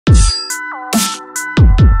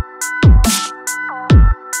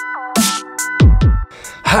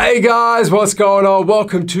Hey guys, what's going on?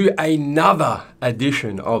 Welcome to another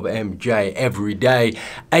edition of MJ Everyday,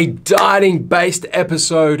 a dieting based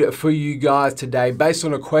episode for you guys today based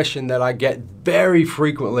on a question that I get very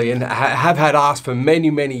frequently and have had asked for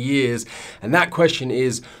many years, and that question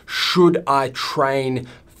is, should I train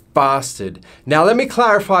fasted? Now let me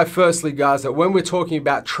clarify firstly, guys, that when we're talking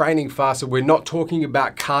about training fasted, we're not talking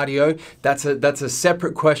about cardio. That's a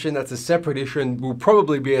separate question, that's a separate issue, and will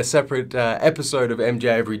probably be a separate episode of MJ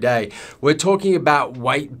Everyday. We're talking about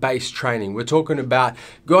weight-based training. We're talking about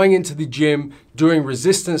going into the gym, doing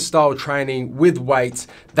resistance style training with weights,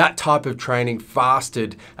 that type of training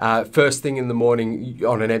fasted, first thing in the morning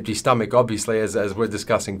on an empty stomach, obviously, as we're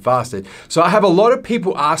discussing fasted. So I have a lot of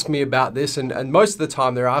people ask me about this, and most of the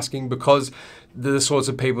time they're asking because they're the sorts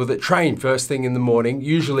of people that train first thing in the morning,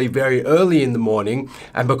 usually very early in the morning,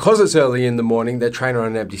 and because it's early in the morning, they're training on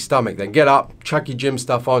an empty stomach. They get up, chuck your gym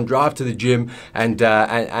stuff on, drive to the gym, and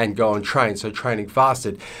go and train, so training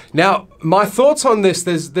fasted. Now, my thoughts on this,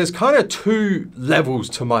 there's kind of two levels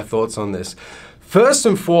to my thoughts on this. First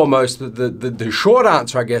and foremost, the short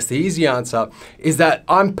answer, I guess, the easy answer, is that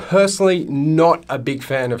I'm personally not a big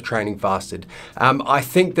fan of training fasted. I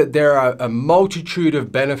think that there are a multitude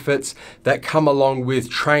of benefits that come along with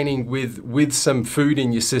training with some food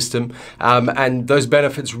in your system, and those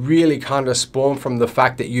benefits really kind of spawn from the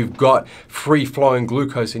fact that you've got free-flowing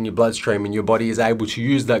glucose in your bloodstream, and your body is able to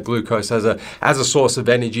use that glucose as a source of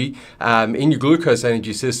energy in your glucose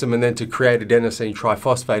energy system, and then to create adenosine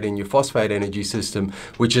triphosphate in your phosphate energy system,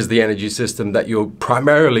 which is the energy system that you're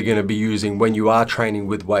primarily going to be using when you are training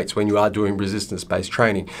with weights, when you are doing resistance-based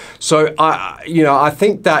training. So I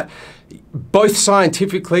think that both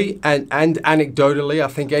scientifically and anecdotally, I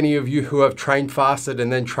think any of you who have trained fasted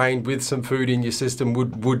and then trained with some food in your system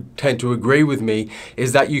would tend to agree with me,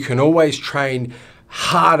 is that you can always train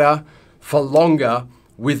harder for longer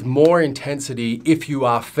with more intensity if you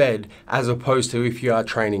are fed, as opposed to if you are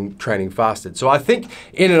training fasted. So I think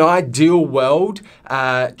in an ideal world,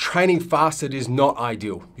 training fasted is not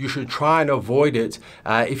ideal. You should try and avoid it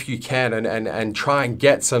if you can, and try and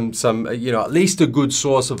get some at least a good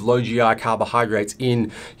source of low GI carbohydrates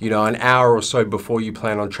in an hour or so before you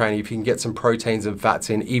plan on training. If you can get some proteins and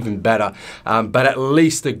fats in, even better. But at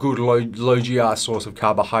least a good low GI source of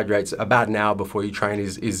carbohydrates about an hour before you train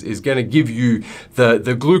is going to give you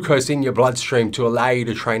the glucose in your bloodstream to allow you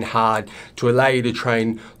to train hard, to allow you to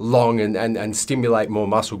train long and stimulate more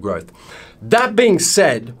muscle growth. That being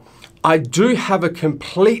said, I do have a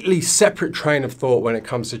completely separate train of thought when it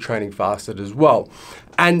comes to training fasted as well.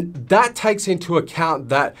 And that takes into account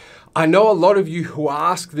that I know a lot of you who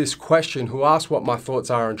ask this question, who ask what my thoughts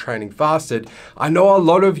are on training fasted, I know a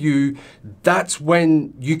lot of you, that's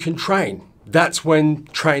when you can train. That's when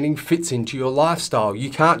training fits into your lifestyle. You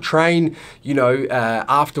can't train,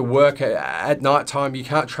 after work at night time. You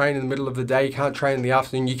can't train in the middle of the day. You can't train in the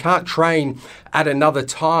afternoon. You can't train at another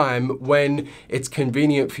time when it's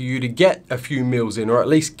convenient for you to get a few meals in, or at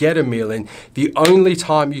least get a meal in. The only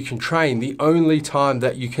time you can train, the only time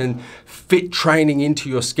that you can fit training into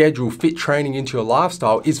your schedule, fit training into your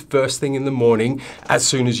lifestyle, is first thing in the morning as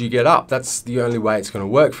soon as you get up. That's the only way it's going to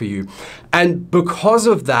work for you. And because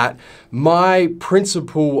of that, my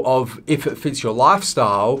principle of if it fits your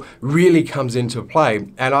lifestyle really comes into play.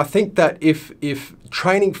 And I think that if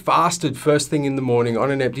training fasted first thing in the morning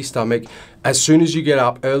on an empty stomach, as soon as you get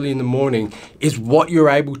up early in the morning, is what you're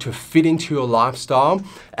able to fit into your lifestyle,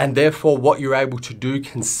 and therefore what you're able to do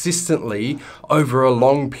consistently over a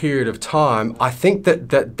long period of time, I think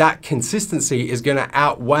that consistency is going to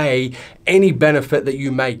outweigh any benefit that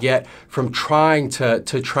you may get from trying to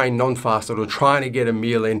train non-fasted, or trying to get a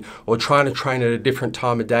meal in, or trying to train at a different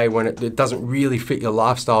time of day when it doesn't really fit your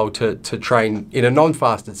lifestyle to train in a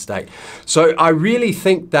non-fasted state. So I really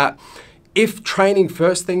think that if training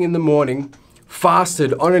first thing in the morning,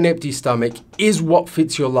 fasted on an empty stomach, is what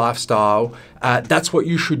fits your lifestyle, that's what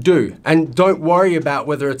you should do. And don't worry about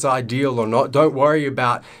whether it's ideal or not. Don't worry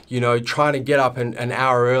about, trying to get up an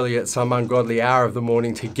hour early at some ungodly hour of the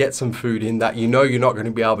morning to get some food in that you're not going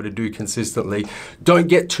to be able to do consistently. Don't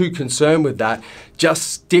get too concerned with that. Just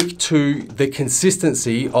stick to the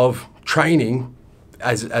consistency of training,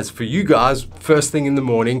 as for you guys, first thing in the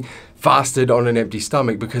morning, fasted on an empty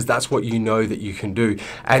stomach, because that's what you know that you can do.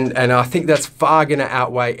 And I think that's far going to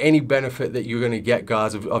outweigh any benefit that you're going to get,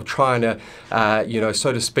 guys, of trying to,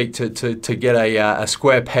 so to speak, to get a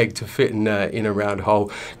square peg to fit in a round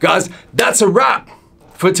hole. Guys, that's a wrap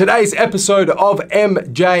for today's episode of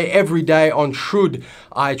MJ Everyday on Should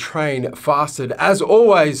I Train Fasted. As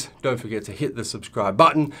always, don't forget to hit the subscribe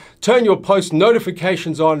button. Turn your post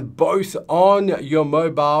notifications on both on your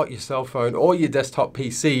mobile, your cell phone, or your desktop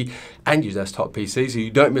PC, and your desktop PC so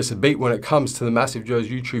you don't miss a beat when it comes to the MassiveJoes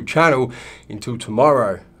YouTube channel. Until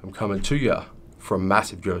tomorrow, I'm coming to you from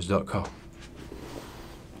MassiveJoes.com.